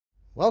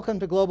Welcome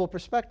to Global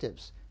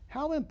Perspectives.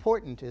 How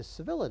important is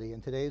civility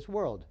in today's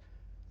world?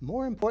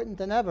 More important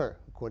than ever,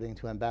 according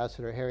to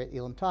Ambassador Harriet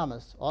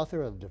Elam-Thomas,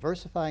 author of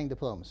Diversifying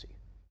Diplomacy.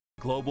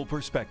 Global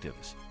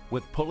Perspectives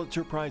with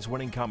Pulitzer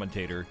Prize-winning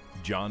commentator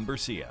John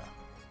Bercia.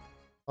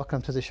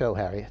 Welcome to the show,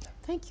 Harriet.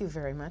 Thank you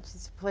very much.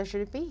 It's a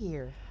pleasure to be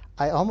here.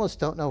 I almost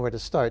don't know where to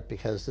start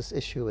because this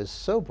issue is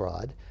so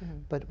broad,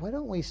 but why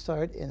don't we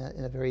start in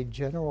a very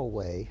general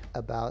way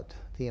about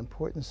the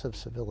importance of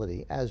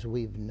civility as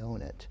we've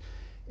known it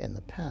in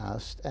the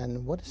past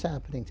and what is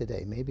happening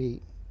today.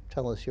 Maybe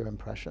tell us your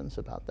impressions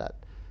about that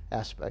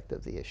aspect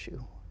of the issue.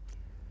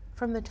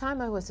 From the time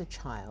I was a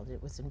child,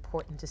 it was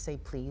important to say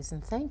please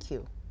and thank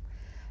you.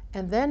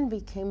 And then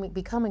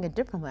becoming a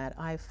diplomat,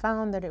 I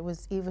found that it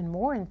was even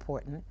more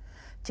important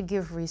to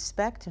give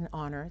respect and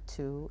honor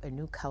to a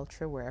new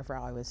culture wherever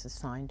I was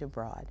assigned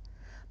abroad.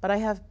 But I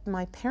have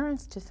my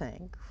parents to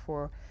thank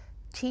for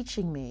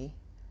teaching me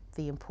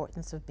the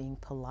importance of being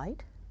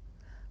polite,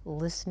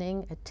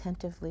 listening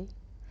attentively,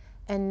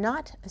 and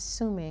not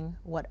assuming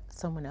what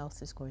someone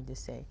else is going to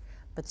say,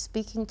 but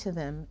speaking to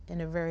them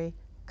in a very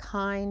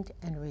kind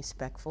and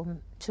respectful,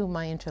 to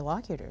my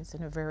interlocutors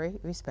in a very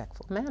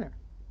respectful manner.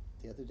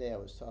 The other day I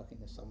was talking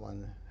to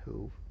someone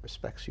who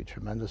respects you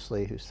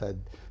tremendously, who said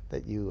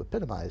that you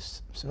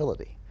epitomize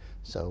civility.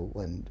 So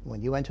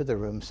when you enter the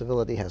room,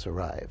 civility has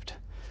arrived.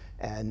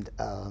 And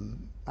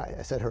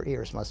I said her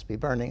ears must be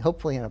burning,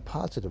 hopefully in a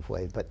positive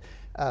way, but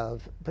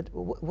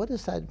what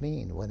does that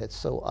mean when it's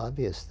so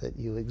obvious that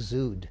you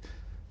exude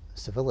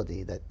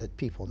civility that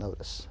people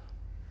notice?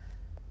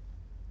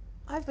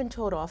 I've been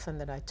told often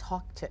that I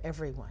talk to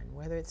everyone,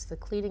 whether it's the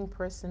cleaning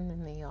person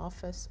in the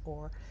office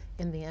or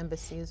in the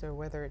embassies, or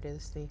whether it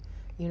is the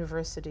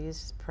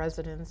university's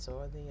presidents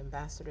or the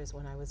ambassadors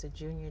when I was a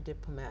junior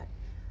diplomat.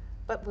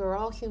 But we're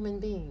all human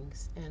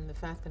beings, and the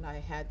fact that I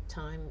had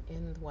time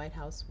in the White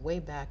House way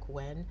back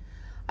when,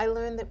 I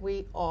learned that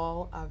we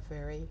all are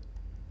very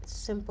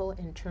simple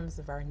in terms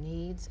of our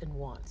needs and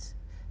wants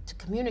to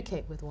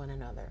communicate with one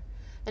another.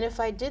 And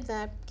if I did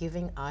that,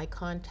 giving eye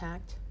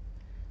contact,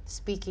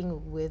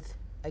 speaking with,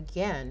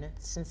 again,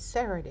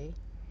 sincerity,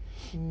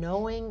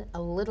 knowing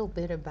a little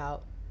bit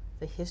about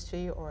the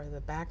history or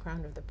the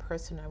background of the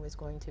person I was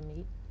going to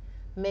meet,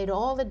 made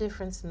all the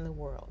difference in the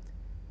world.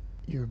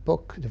 Your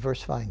book,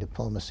 Diversifying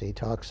Diplomacy,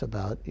 talks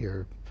about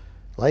your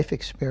life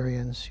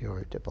experience,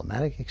 your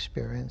diplomatic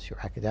experience, your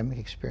academic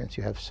experience.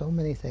 You have so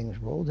many things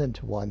rolled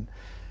into one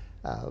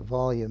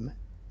volume.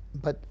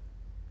 But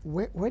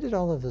where did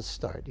all of this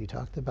start? You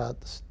talked about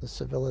the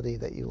civility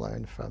that you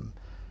learned from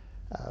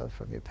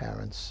your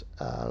parents.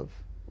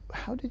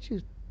 How did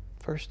you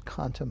first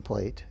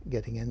contemplate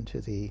getting into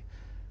the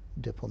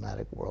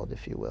diplomatic world,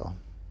 if you will?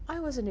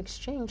 I was an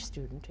exchange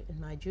student in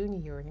my junior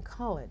year in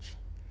college,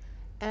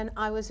 and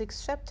I was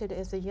accepted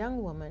as a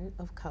young woman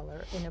of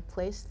color in a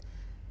place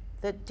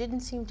that didn't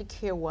seem to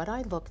care what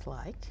I looked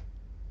like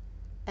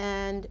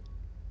and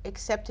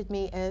accepted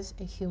me as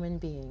a human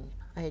being.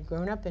 I had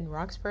grown up in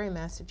Roxbury,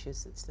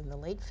 Massachusetts in the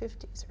late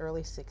 50s,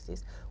 early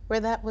 60s, where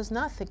that was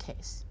not the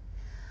case.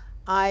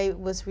 I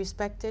was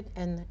respected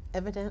and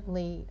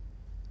evidently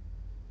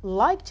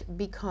liked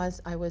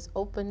because I was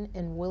open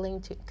and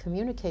willing to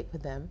communicate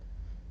with them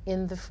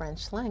in the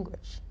French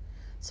language.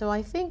 So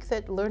I think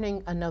that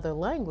learning another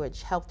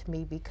language helped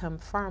me become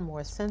far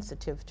more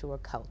sensitive to a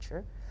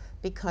culture,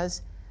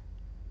 because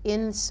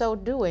in so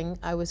doing,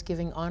 I was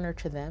giving honor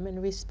to them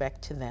and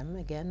respect to them.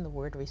 Again, the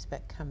word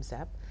respect comes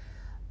up.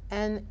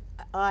 And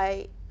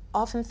I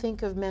often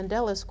think of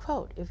Mandela's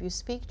quote, if you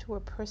speak to a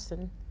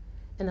person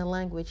in a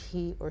language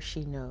he or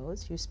she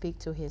knows, you speak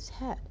to his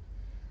head.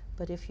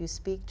 But if you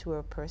speak to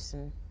a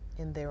person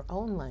in their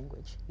own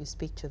language, you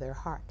speak to their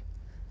heart.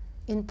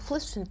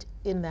 Implicit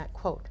in that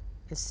quote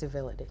is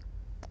civility.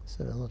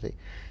 Civility.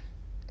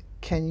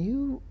 Can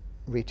you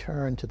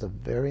return to the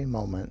very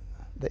moment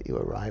that you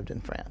arrived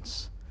in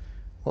France?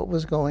 What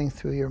was going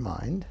through your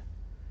mind,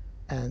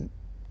 and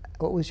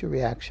what was your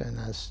reaction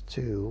as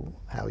to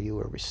how you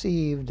were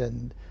received,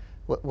 and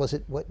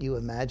what you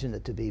imagined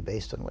it to be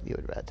based on what you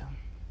had read?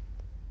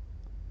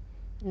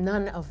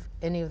 None of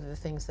any of the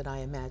things that I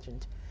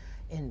imagined,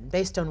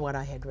 based on what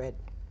I had read,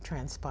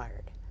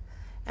 transpired.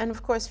 And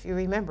of course, if you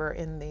remember,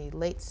 in the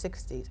late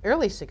 60s,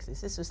 early 60s,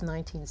 this was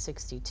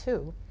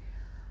 1962,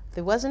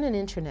 there wasn't an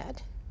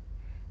internet.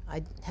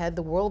 I had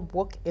the World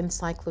Book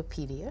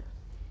Encyclopedia,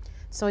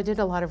 so I did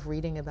a lot of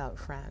reading about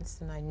France,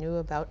 and I knew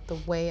about the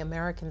way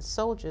American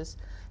soldiers,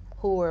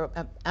 who were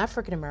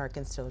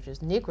African-American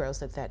soldiers,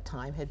 Negroes at that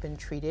time, had been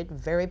treated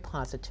very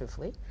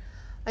positively.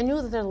 I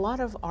knew that a lot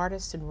of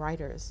artists and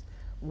writers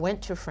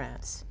went to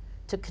France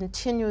to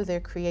continue their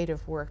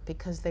creative work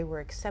because they were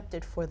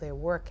accepted for their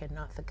work and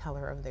not the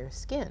color of their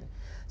skin.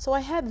 So I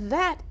had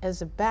that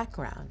as a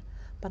background,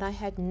 but I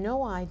had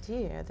no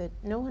idea that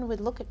no one would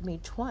look at me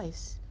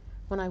twice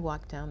when I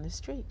walked down the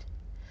street.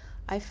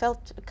 I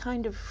felt a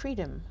kind of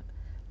freedom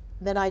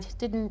that I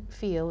didn't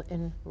feel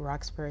in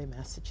Roxbury,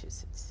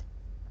 Massachusetts.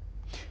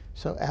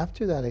 So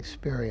after that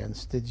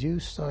experience, did you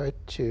start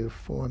to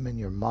form in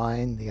your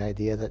mind the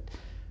idea that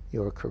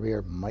your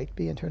career might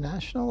be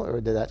international, or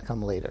did that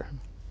come later?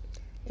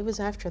 It was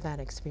after that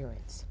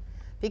experience,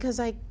 because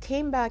I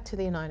came back to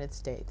the United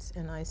States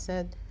and I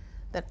said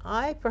that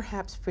I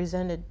perhaps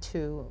presented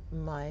to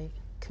my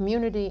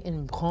community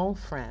in Bron,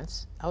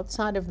 France,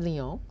 outside of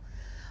Lyon,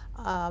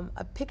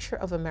 a picture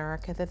of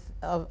America,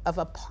 of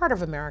a part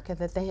of America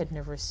that they had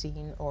never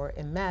seen or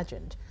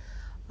imagined.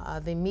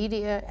 The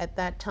media at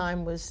that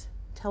time was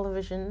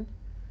television,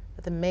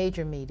 the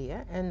major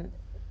media, and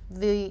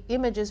the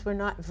images were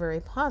not very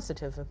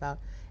positive about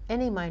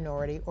any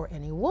minority or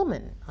any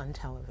woman on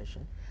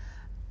television.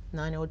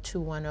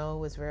 90210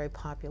 was very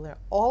popular.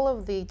 All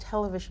of the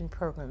television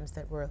programs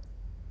that were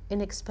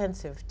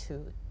inexpensive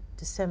to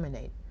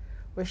disseminate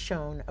were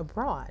shown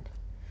abroad.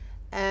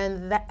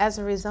 And that, as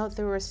a result,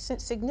 there were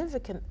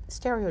significant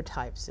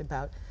stereotypes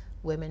about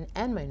women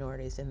and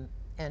minorities.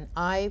 And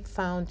I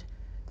found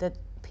that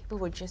people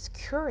were just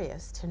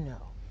curious to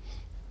know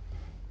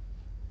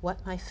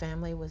what my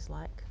family was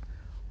like,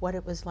 what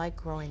it was like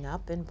growing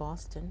up in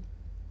Boston.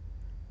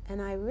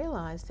 And I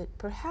realized that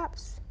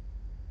perhaps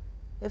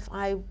if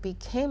I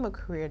became a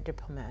career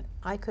diplomat,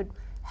 I could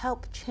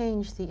help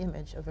change the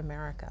image of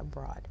America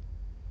abroad.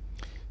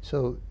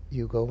 So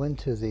you go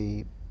into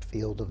the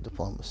field of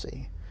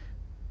diplomacy.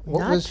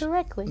 Not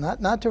directly.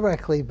 Not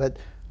directly, but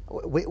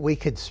we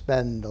could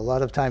spend a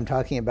lot of time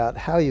talking about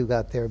how you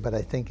got there, but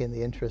I think in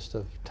the interest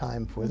of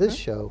time for this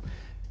show,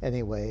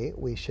 anyway,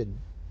 we should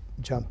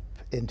jump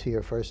into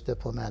your first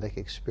diplomatic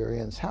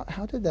experience.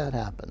 How did that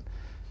happen?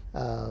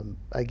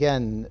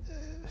 Again,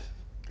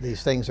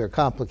 these things are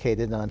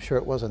complicated, and I'm sure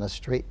it wasn't a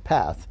straight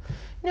path.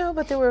 No,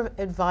 but there were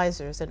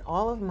advisors, and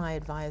all of my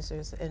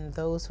advisors and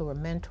those who were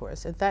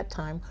mentors at that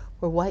time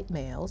were white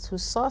males who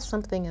saw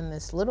something in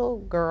this little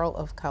girl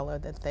of color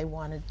that they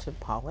wanted to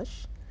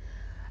polish.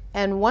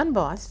 And one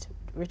boss,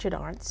 Richard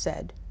Arndt,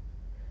 said,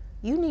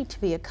 "You need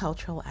to be a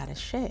cultural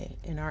attaché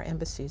in our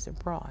embassies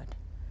abroad.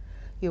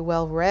 You're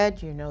well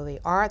read, you know the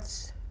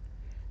arts."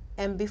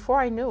 And before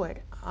I knew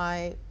it,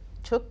 I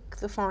took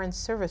the Foreign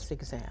Service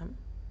exam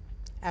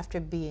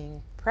after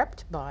being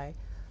prepped by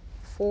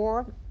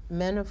 4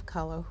 men of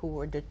color who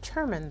were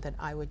determined that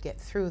I would get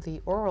through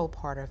the oral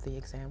part of the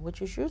exam, which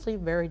is usually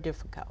very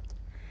difficult.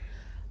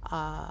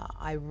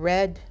 I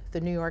read the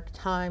New York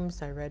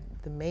Times, I read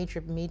the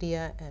major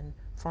media and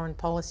foreign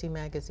policy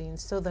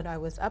magazines so that I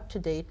was up to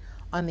date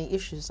on the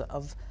issues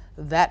of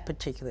that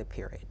particular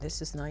period.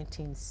 This is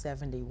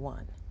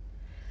 1971.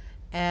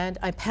 And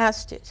I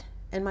passed it.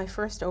 And my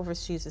first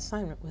overseas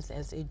assignment was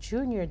as a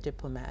junior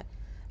diplomat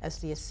as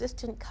the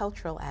assistant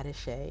cultural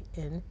attaché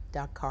in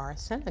Dakar,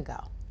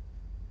 Senegal.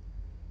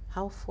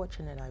 How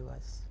fortunate I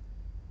was.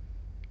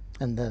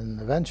 And then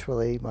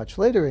eventually, much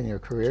later in your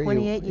career,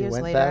 28 you years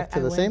went later, back to I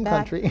the went same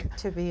back country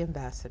to be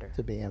ambassador.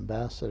 to be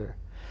ambassador.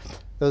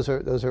 Those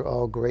are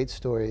all great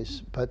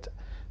stories. But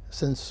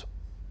since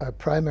our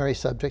primary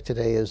subject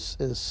today is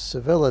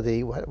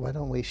civility, why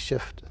don't we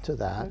shift to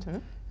that?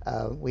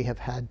 We have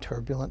had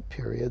turbulent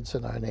periods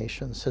in our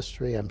nation's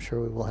history. I'm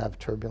sure we will have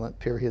turbulent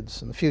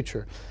periods in the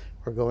future.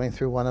 We're going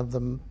through one of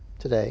them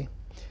today.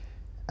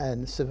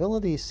 And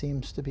civility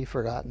seems to be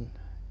forgotten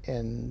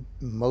in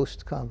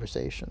most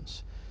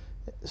conversations.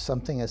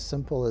 Something as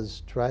simple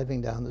as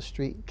driving down the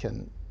street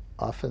can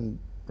often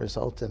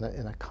result in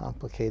a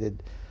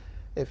complicated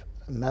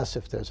mess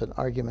if there's an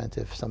argument,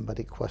 if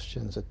somebody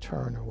questions a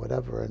turn or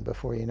whatever, and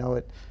before you know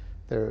it,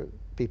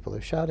 people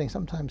are shouting.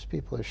 Sometimes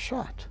people are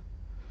shot.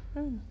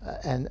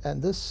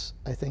 And this,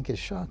 I think, is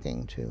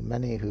shocking to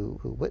many who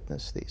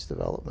witness these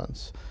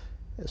developments,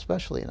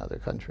 especially in other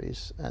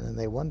countries, and then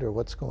they wonder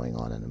what's going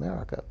on in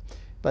America.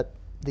 But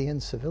the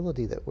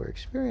incivility that we're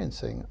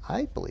experiencing,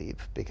 I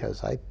believe,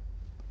 because I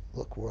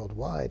look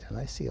worldwide and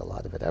I see a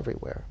lot of it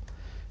everywhere,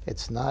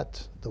 it's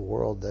not the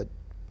world that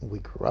we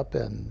grew up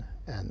in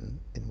and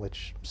in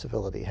which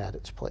civility had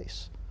its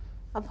place.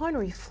 Upon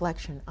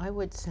reflection, I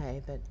would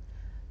say that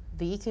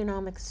the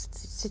economic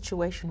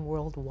situation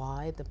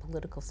worldwide, the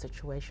political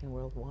situation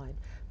worldwide,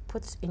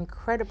 puts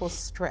incredible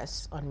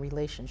stress on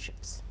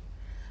relationships.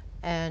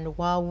 And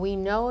while we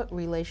know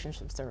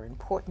relationships are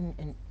important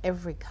in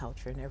every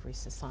culture, in every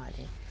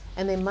society,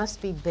 and they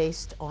must be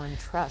based on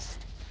trust,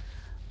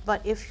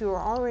 but if you're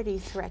already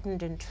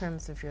threatened in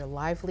terms of your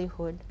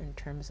livelihood, in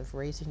terms of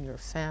raising your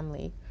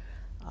family,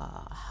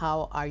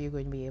 how are you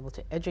going to be able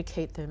to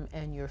educate them,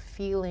 and you're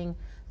feeling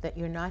that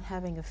you're not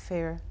having a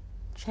fair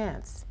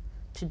chance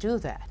to do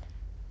that.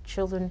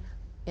 Children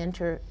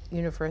enter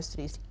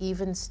universities,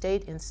 even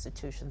state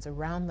institutions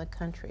around the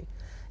country,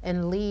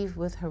 and leave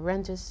with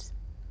horrendous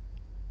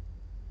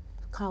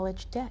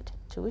college debt,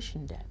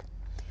 tuition debt.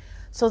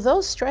 So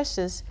those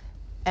stresses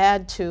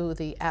add to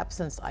the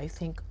absence, I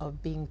think,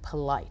 of being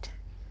polite.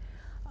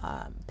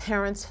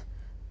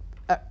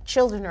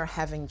 Children are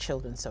having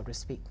children, so to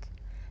speak.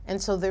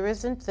 And so there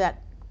isn't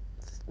that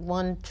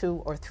 1,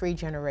 2, or 3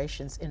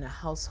 generations in a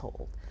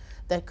household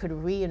that could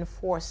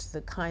reinforce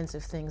the kinds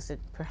of things that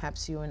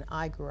perhaps you and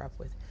I grew up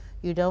with.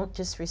 You don't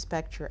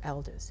disrespect your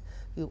elders.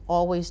 You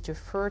always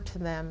defer to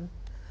them.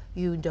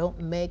 You don't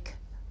make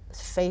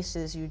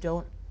faces. You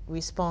don't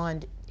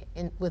respond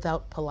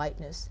without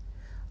politeness.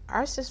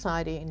 Our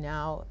society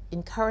now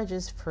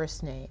encourages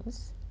first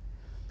names.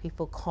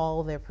 People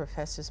call their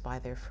professors by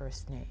their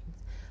first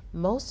names.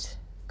 Most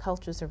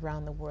cultures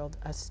around the world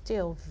are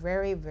still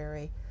very,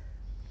 very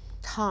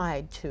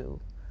tied to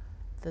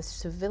the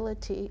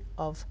civility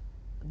of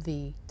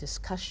the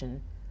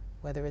discussion,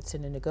 whether it's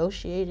in a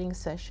negotiating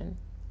session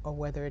or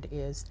whether it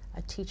is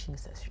a teaching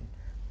session.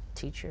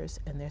 Teachers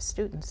and their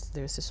students,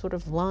 there's a sort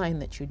of line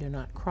that you do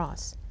not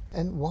cross.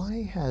 And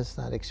why has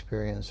that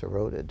experience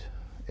eroded?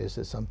 Is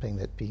it something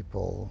that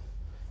people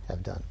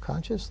have done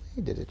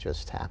consciously? Did it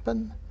just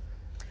happen?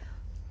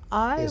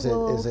 Is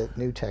it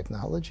new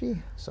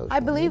technology? I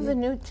believe media? the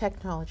new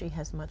technology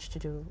has much to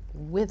do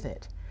with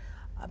it,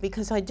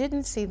 because I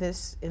didn't see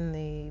this in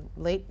the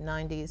late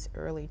 90s,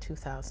 early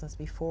 2000s,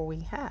 before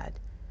we had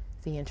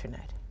the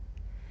internet.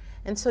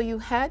 And so you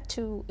had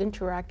to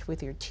interact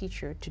with your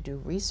teacher to do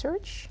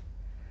research.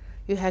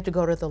 You had to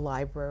go to the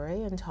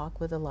library and talk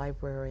with a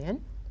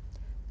librarian.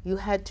 You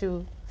had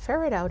to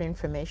ferret out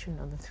information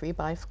on the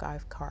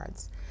 3x5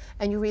 cards,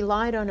 and you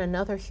relied on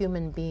another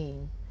human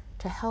being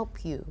to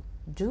help you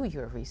do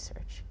your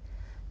research.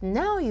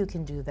 Now you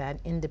can do that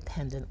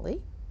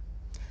independently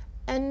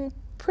and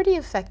pretty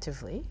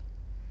effectively,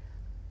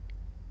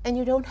 and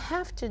you don't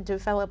have to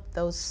develop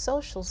those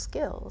social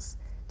skills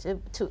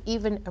to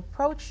even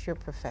approach your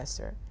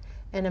professor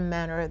in a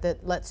manner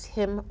that lets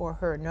him or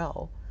her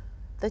know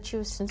that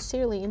you're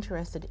sincerely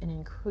interested in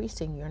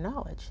increasing your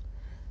knowledge.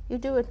 You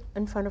do it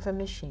in front of a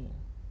machine.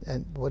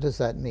 And what does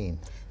that mean?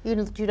 You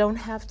don't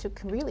have to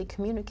really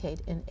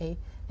communicate in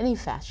any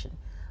fashion.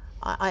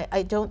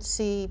 I don't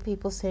see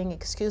people saying,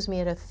 excuse me,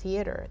 at a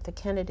theater, at the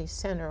Kennedy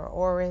Center,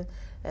 or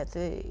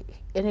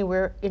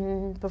anywhere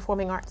in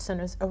performing arts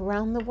centers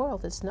around the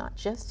world. It's not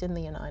just in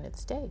the United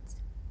States.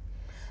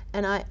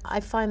 And I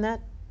find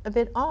that a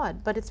bit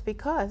odd, but it's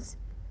because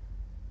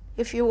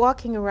if you're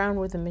walking around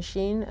with a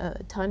machine,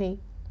 a tiny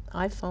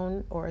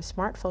iPhone or a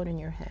smartphone in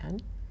your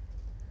hand,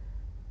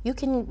 you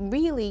can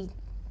really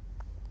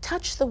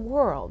touch the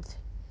world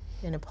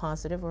in a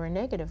positive or a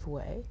negative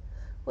way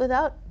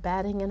without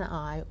batting an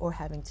eye or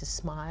having to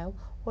smile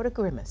or to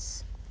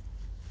grimace.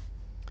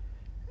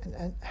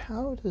 And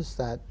how does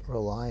that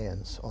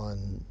reliance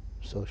on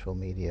social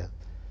media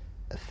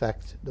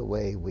affect the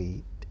way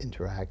we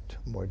interact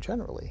more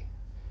generally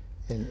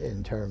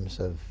in terms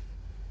of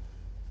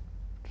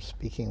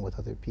speaking with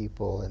other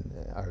people and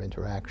our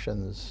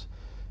interactions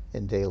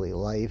in daily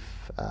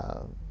life?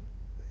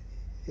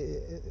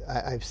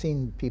 I've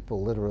seen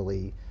people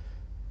literally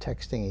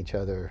texting each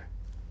other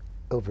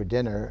over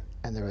dinner,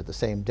 and they're at the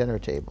same dinner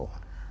table.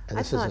 And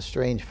this is a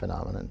strange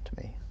phenomenon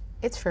to me.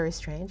 It's very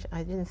strange.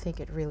 I didn't think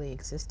it really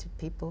existed.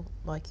 People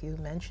like you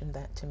mentioned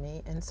that to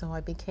me, and so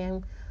I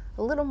became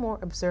a little more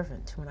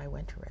observant when I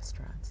went to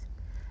restaurants.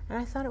 And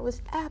I thought it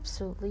was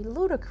absolutely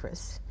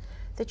ludicrous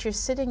that you're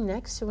sitting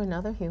next to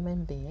another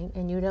human being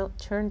and you don't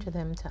turn to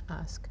them to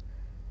ask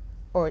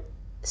or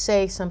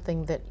say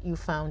something that you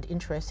found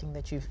interesting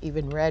that you've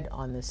even read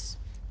on this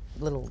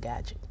little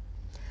gadget.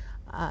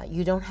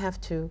 You don't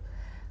have to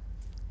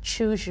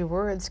choose your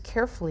words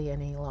carefully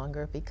any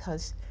longer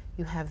because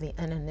you have the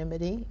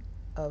anonymity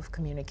of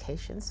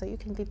communication, so you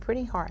can be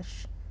pretty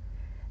harsh.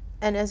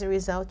 And as a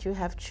result, you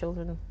have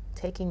children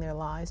taking their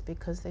lives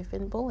because they've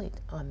been bullied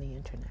on the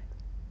internet.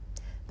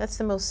 That's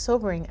the most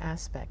sobering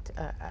aspect.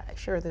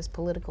 Sure, there's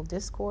political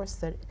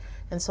discourse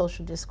and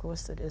social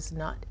discourse that is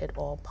not at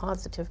all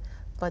positive,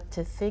 but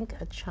to think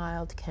a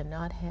child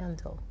cannot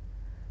handle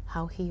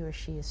how he or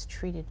she is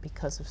treated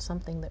because of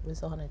something that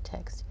was on a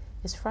text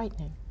is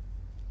frightening.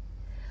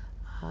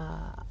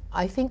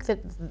 I think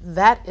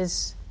that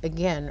is,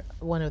 again,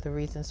 one of the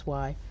reasons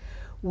why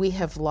we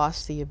have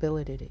lost the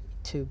ability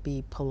to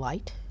be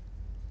polite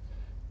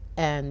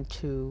and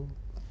to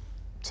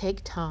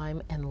take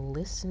time and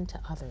listen to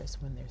others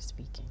when they're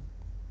speaking.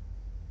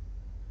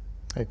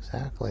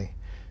 Exactly.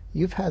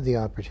 You've had the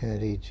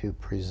opportunity to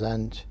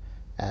present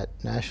at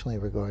nationally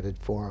regarded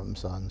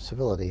forums on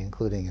civility,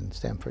 including in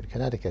Stamford,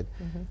 Connecticut,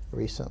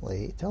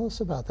 recently. Tell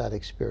us about that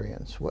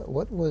experience.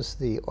 What was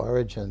the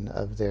origin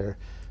of their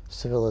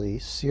civility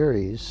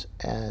series,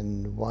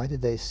 and why did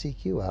they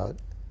seek you out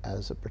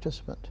as a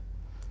participant?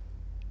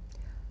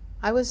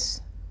 I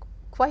was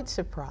quite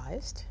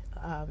surprised.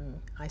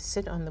 I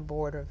sit on the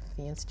board of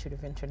the Institute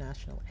of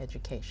International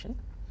Education,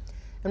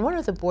 and one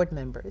of the board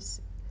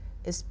members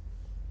is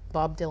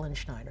Bob Dylan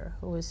Schneider,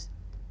 who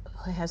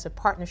has a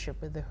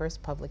partnership with the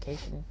Hearst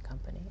Publication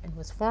Company and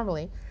was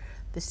formerly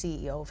the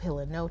CEO of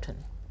Hill &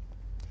 Knowlton.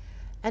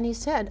 And he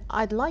said,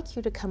 I'd like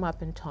you to come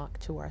up and talk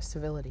to our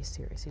civility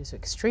series. He was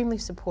extremely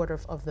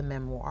supportive of the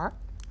memoir.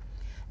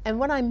 And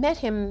when I met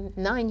him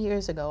 9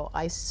 years ago,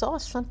 I saw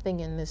something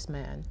in this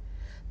man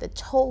that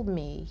told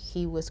me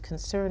he was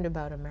concerned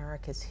about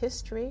America's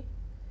history,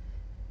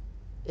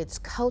 its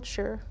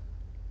culture,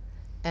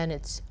 and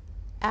its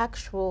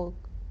actual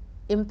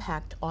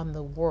impact on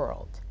the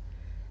world.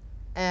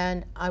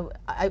 And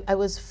I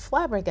was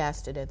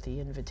flabbergasted at the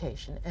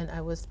invitation, and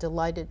I was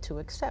delighted to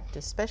accept,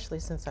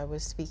 especially since I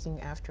was speaking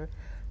after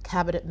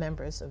cabinet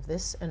members of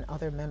this and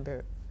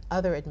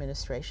other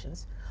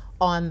administrations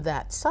on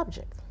that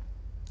subject.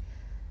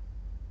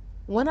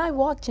 When I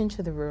walked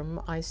into the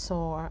room, I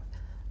saw,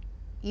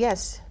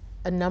 yes,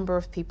 a number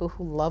of people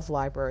who love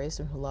libraries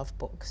and who love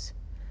books,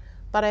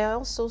 but I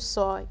also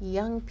saw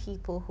young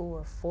people who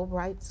were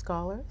Fulbright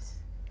scholars,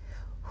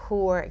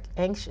 who were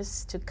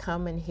anxious to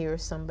come and hear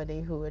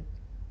somebody who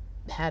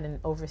had an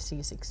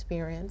overseas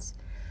experience,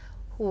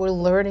 who were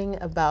learning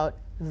about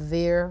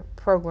their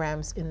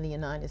programs in the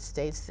United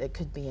States that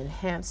could be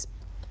enhanced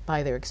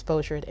by their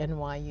exposure at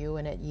NYU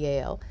and at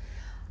Yale.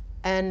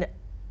 And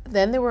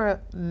then there were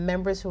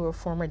members who were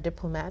former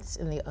diplomats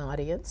in the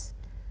audience,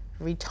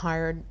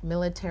 retired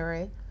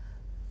military,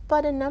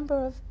 but a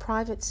number of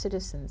private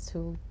citizens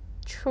who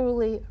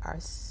truly are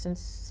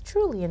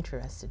truly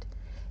interested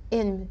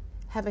in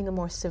having a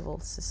more civil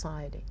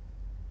society.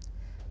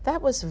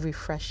 That was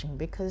refreshing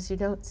because you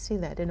don't see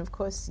that. And of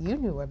course, you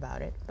knew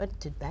about it, but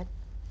did that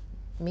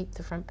meet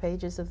the front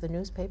pages of the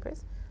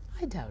newspapers?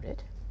 I doubt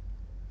it.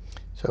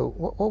 So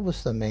what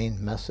was the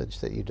main message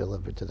that you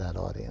delivered to that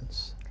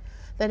audience?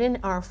 That in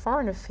our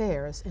foreign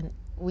affairs, and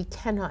we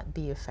cannot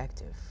be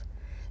effective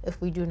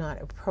if we do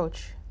not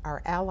approach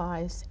our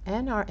allies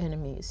and our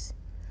enemies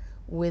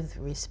with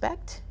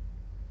respect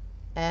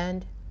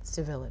and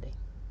civility.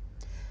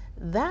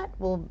 That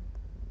will,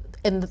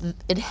 and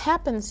it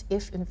happens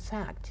if in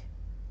fact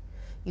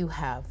you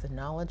have the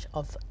knowledge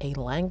of a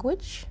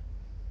language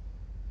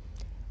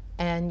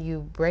and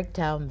you break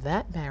down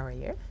that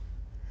barrier.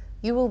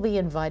 You will be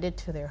invited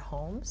to their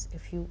homes.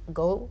 If you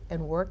go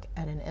and work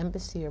at an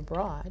embassy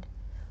abroad,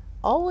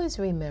 always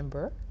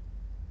remember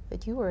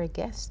that you are a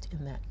guest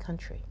in that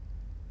country.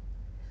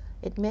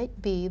 It may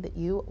be that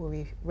you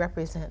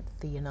represent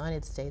the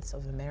United States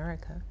of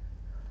America,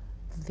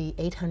 the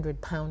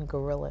 800-pound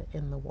gorilla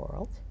in the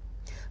world,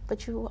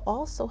 but you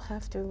also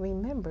have to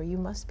remember you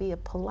must be a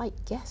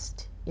polite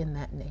guest in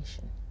that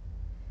nation.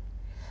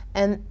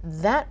 And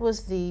that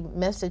was the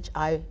message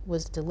I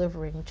was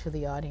delivering to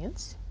the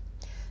audience.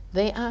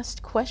 They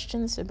asked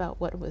questions about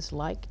what it was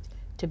like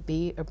to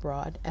be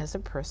abroad as a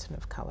person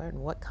of color and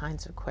what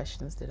kinds of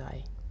questions did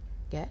I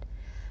get.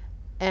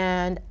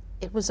 And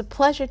it was a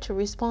pleasure to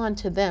respond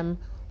to them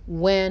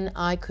when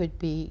I could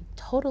be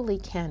totally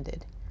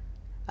candid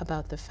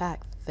about the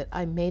fact that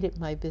I made it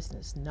my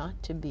business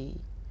not to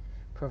be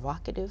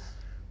provocative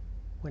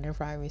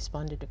whenever I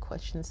responded to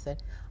questions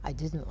that I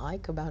didn't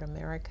like about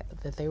America,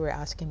 that they were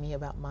asking me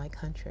about my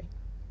country.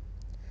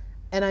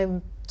 And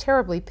I'm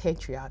terribly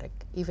patriotic,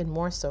 even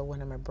more so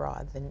when I'm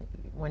abroad than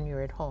when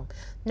you're at home.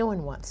 No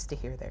one wants to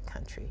hear their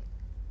country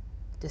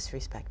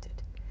disrespected.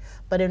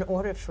 But in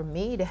order for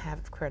me to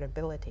have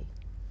credibility,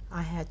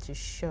 I had to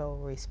show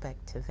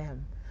respect to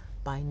them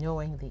by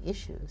knowing the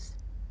issues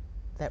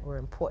that were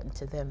important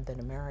to them that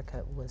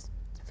America was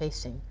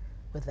facing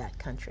with that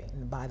country in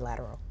the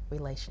bilateral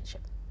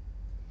relationship.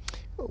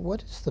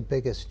 What is the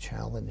biggest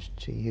challenge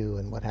to you,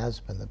 and what has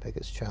been the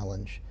biggest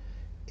challenge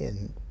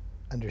in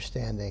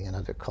understanding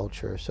another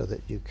culture so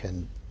that you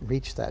can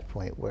reach that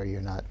point where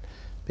you're not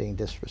being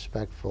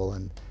disrespectful?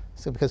 And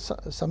so, because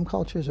some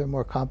cultures are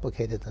more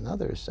complicated than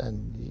others,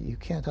 and you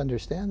can't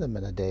understand them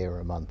in a day or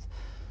a month.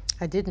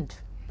 I didn't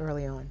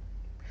early on.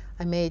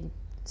 I made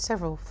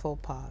several faux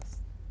pas,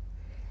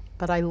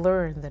 but I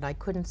learned that I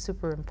couldn't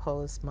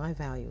superimpose my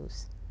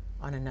values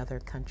on another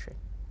country.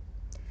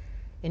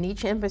 In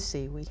each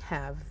embassy, we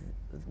have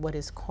what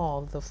is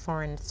called the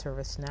Foreign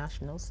Service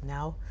Nationals,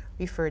 now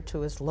referred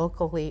to as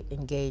locally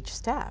engaged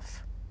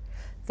staff.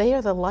 They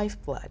are the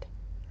lifeblood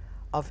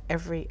of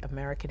every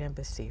American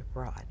embassy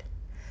abroad.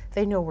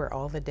 They know where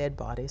all the dead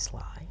bodies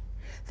lie.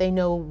 They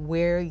know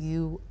where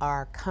you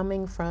are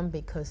coming from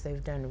because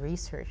they've done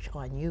research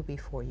on you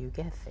before you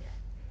get there.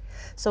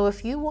 So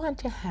if you want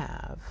to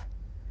have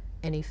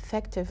an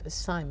effective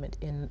assignment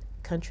in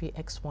country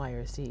X, Y,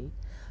 or Z,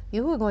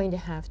 you are going to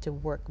have to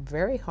work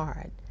very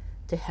hard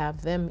to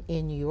have them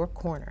in your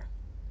corner.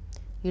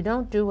 You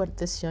don't do what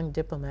this young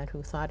diplomat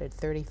who thought at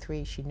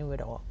 33 she knew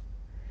it all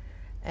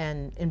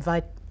and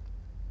invite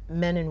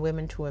men and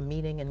women to a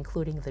meeting,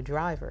 including the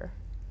driver,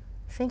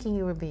 thinking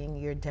you were being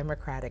your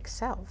democratic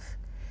self.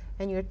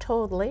 And you're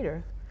told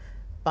later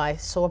by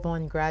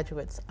Sorbonne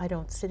graduates, I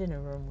don't sit in a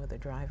room with a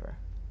driver.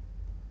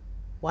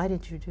 Why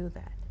did you do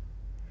that?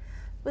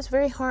 It was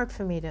very hard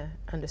for me to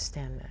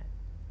understand that.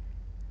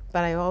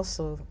 But I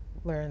also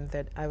learned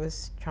that I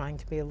was trying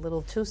to be a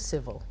little too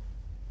civil.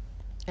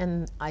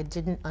 And I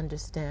didn't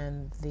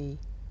understand the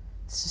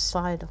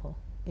societal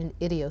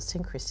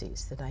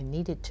idiosyncrasies that I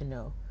needed to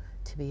know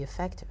to be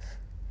effective.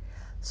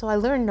 So I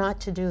learned not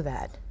to do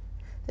that.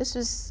 This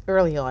was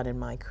early on in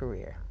my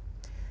career.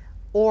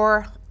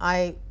 Or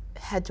I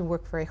had to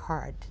work very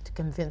hard to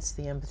convince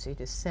the embassy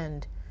to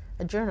send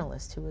a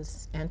journalist who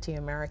was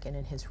anti-American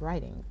in his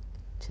writing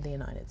to the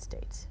United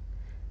States.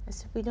 I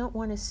said, we don't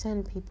want to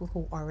send people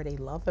who already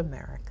love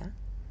America.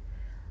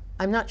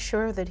 I'm not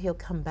sure that he'll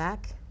come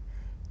back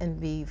and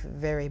be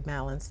very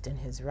balanced in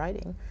his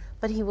writing,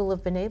 but he will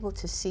have been able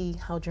to see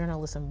how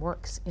journalism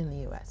works in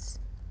the U.S.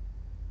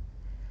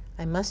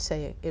 I must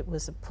say it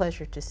was a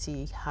pleasure to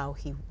see how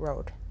he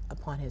wrote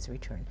upon his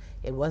return.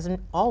 It wasn't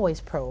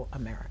always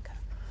pro-America,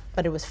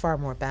 but it was far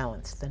more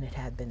balanced than it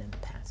had been in the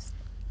past.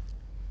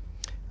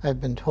 I've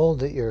been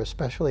told that you're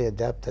especially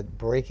adept at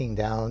breaking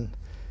down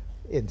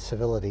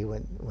incivility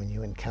when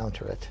you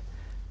encounter it.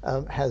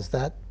 Has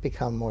that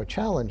become more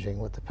challenging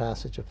with the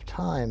passage of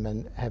time,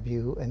 and have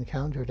you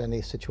encountered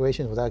any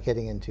situations, without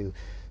getting into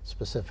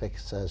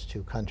specifics as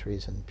to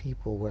countries and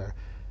people, where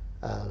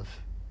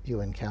you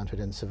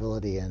encountered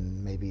incivility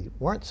and maybe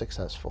weren't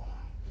successful?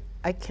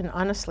 I can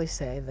honestly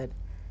say that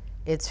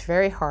it's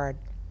very hard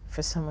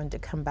for someone to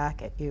come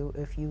back at you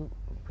if you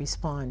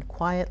respond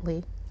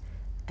quietly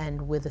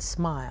and with a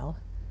smile,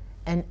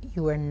 and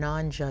you are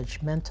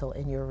non-judgmental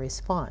in your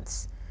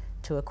response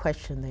to a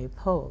question they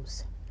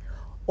pose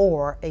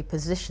or a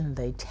position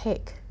they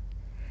take.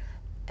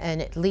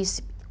 And at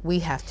least we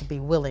have to be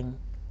willing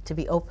to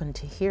be open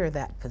to hear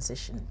that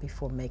position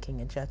before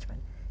making a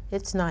judgment.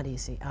 It's not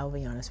easy, I'll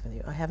be honest with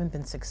you. I haven't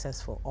been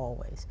successful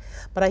always.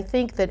 But I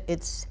think that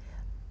it's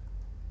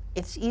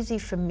easier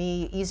for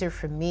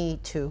me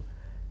to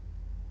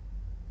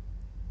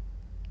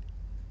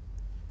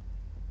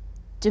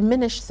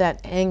diminish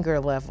that anger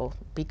level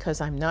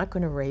because I'm not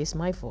going to raise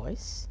my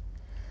voice.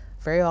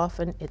 Very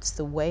often it's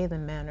the way, the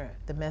manner,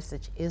 the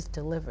message is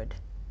delivered,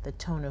 the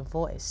tone of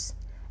voice,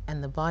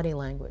 and the body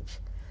language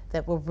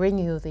that will bring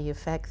you the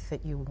effect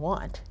that you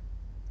want,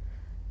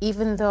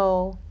 even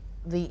though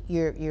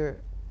the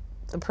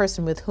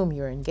person with whom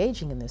you're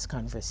engaging in this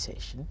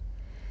conversation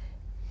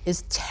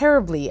is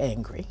terribly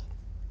angry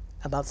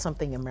about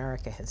something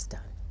America has done.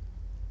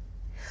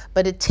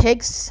 But it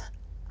takes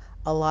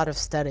a lot of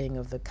studying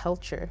of the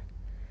culture,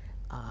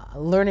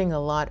 learning a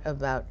lot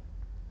about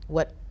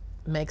what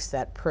makes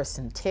that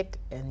person tick,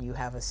 and you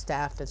have a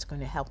staff that's going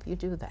to help you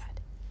do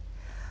that.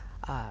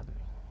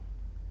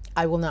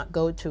 I will not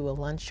go to a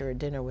lunch or a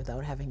dinner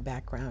without having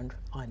background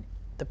on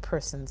the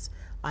persons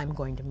I'm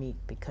going to meet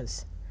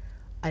because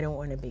I don't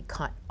want to be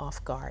caught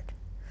off guard.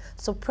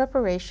 So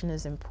preparation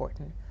is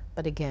important,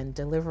 but again,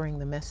 delivering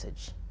the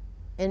message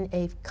in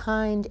a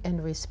kind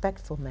and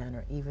respectful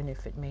manner, even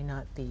if it may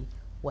not be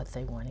what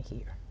they want to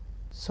hear.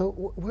 So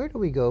where do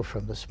we go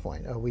from this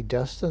point? Are we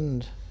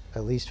destined,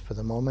 at least for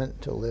the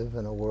moment, to live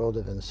in a world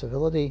of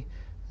incivility?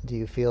 Do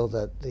you feel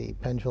that the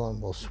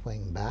pendulum will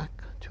swing back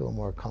to a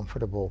more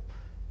comfortable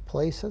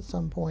place at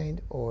some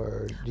point,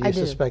 or do you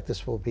suspect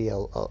this will be a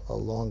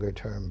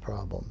longer-term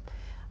problem?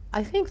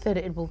 I think that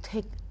it will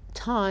take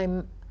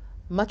time,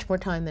 much more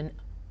time than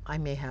I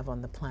may have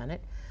on the planet,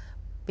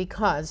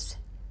 because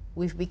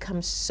we've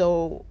become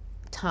so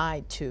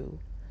tied to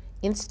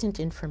instant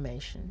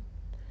information,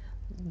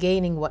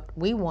 gaining what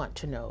we want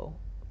to know.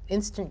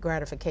 Instant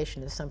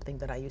gratification is something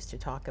that I used to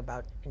talk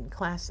about in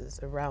classes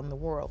around the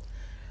world.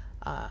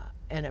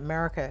 And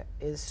America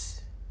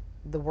is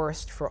the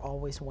worst for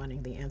always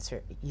wanting the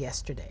answer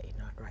yesterday,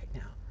 not right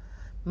now.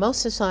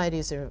 Most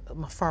societies are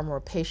far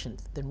more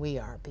patient than we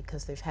are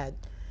because they've had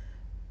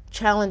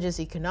challenges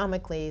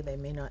economically. They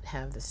may not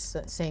have the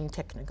same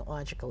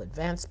technological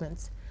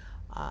advancements,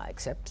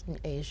 except in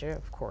Asia,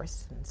 of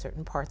course, in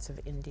certain parts of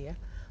India.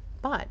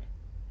 But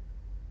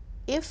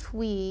if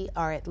we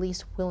are at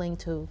least willing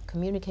to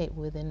communicate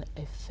within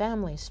a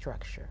family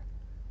structure,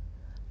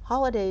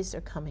 holidays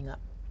are coming up.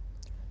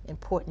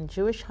 Important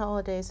Jewish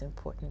holidays,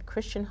 important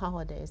Christian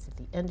holidays at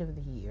the end of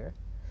the year.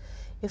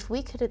 If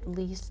we could at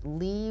least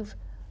leave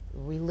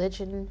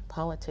religion,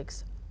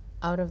 politics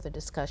out of the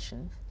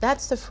discussion,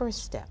 that's the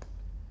first step.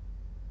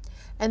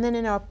 And then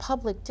in our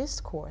public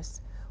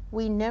discourse,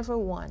 we never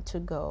want to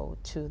go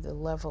to the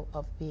level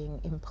of being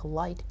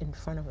impolite in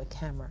front of a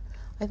camera.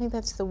 I think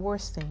that's the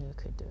worst thing you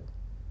could do.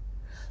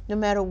 No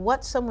matter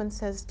what someone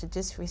says to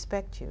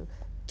disrespect you,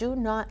 do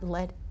not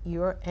let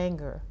your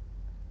anger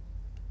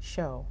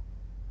show,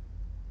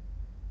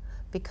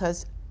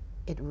 because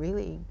it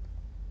really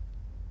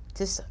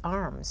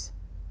disarms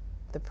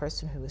the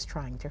person who is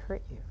trying to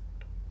hurt you.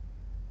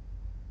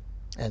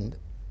 And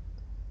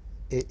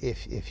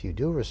if you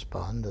do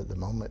respond at the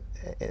moment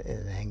in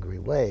an angry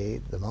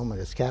way, the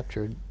moment is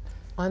captured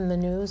on the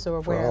news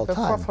or for wherever all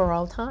time. For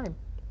all time.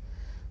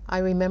 I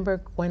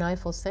remember Gwen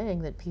Ifill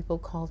saying that people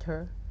called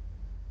her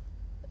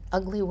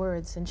ugly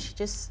words, and she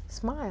just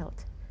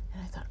smiled.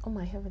 And I thought, oh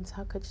my heavens,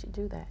 how could she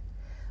do that?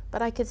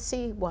 But I could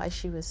see why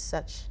she was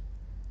such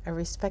a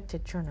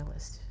respected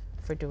journalist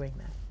for doing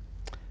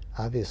that.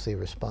 Obviously,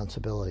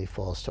 responsibility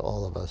falls to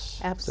all of us.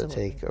 Absolutely.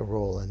 To take a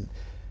role in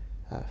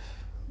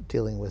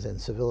dealing with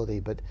incivility.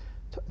 But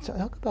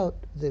talk about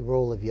the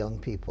role of young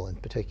people in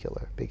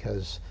particular,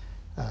 because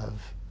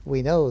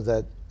we know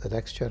that the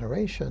next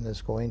generation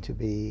is going to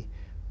be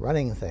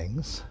running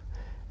things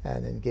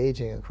and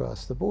engaging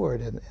across the board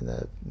in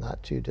a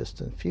not too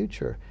distant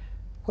future.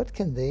 What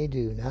can they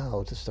do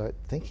now to start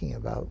thinking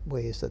about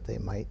ways that they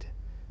might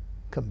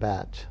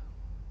combat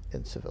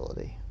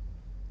incivility?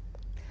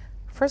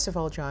 First of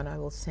all, John, I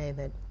will say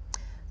that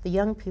the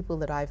young people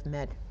that I've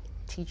met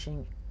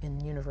teaching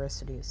in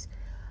universities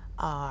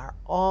are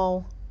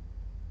all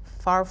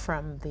far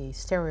from the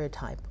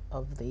stereotype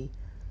of the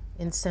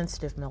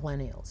insensitive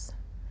millennials.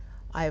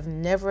 I have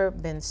never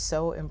been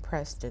so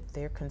impressed at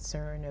their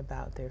concern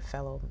about their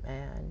fellow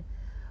man,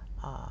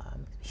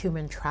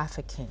 human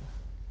trafficking.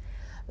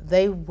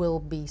 They will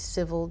be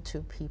civil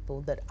to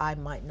people that I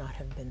might not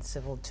have been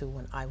civil to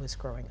when I was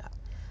growing up.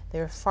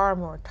 They're far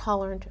more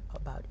tolerant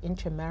about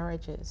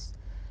intermarriages,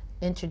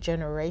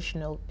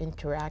 intergenerational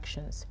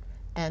interactions,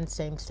 and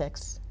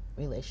same-sex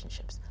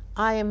relationships.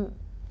 I am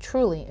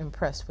truly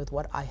impressed with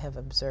what I have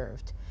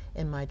observed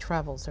in my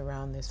travels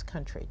around this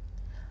country.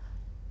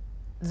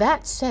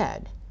 That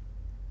said,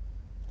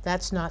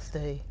 that's not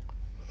the,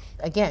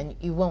 again,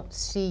 you won't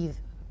see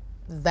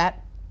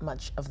that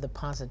much of the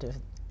positive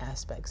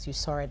aspects. You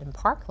saw it in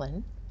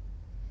Parkland,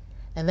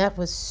 and that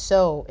was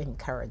so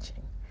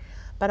encouraging.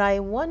 But I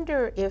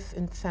wonder if,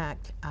 in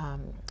fact,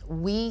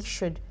 we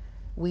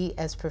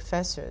as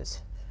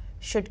professors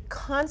should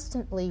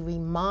constantly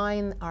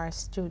remind our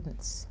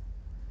students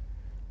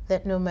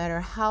that no matter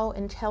how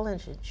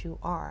intelligent you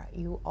are,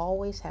 you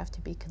always have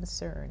to be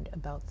concerned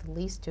about the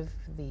least of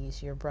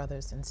these, your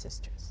brothers and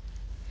sisters.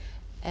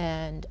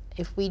 And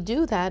if we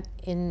do that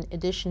in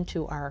addition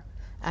to our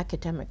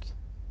academic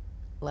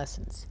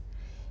lessons,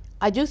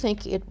 I do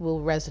think it will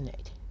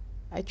resonate.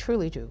 I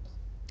truly do.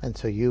 And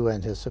so you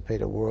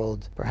anticipate a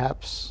world,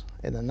 perhaps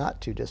in the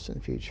not too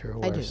distant future,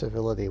 where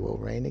civility will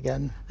reign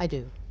again? I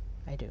do.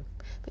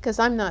 Because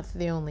I'm not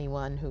the only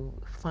one who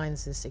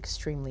finds this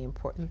extremely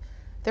important.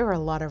 There are a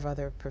lot of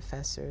other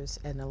professors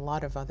and a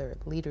lot of other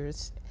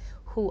leaders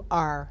who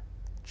are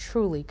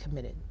truly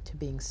committed to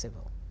being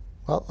civil.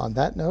 Well, on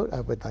that note,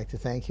 I would like to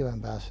thank you,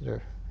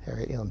 Ambassador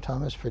Harriet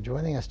Elam-Thomas, for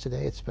joining us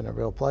today. It's been a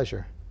real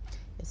pleasure.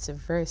 It's a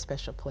very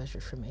special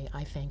pleasure for me.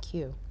 I thank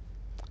you.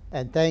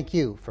 And thank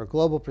you. For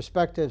Global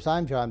Perspectives,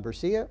 I'm John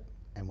Bercia,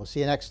 and we'll see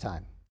you next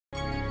time.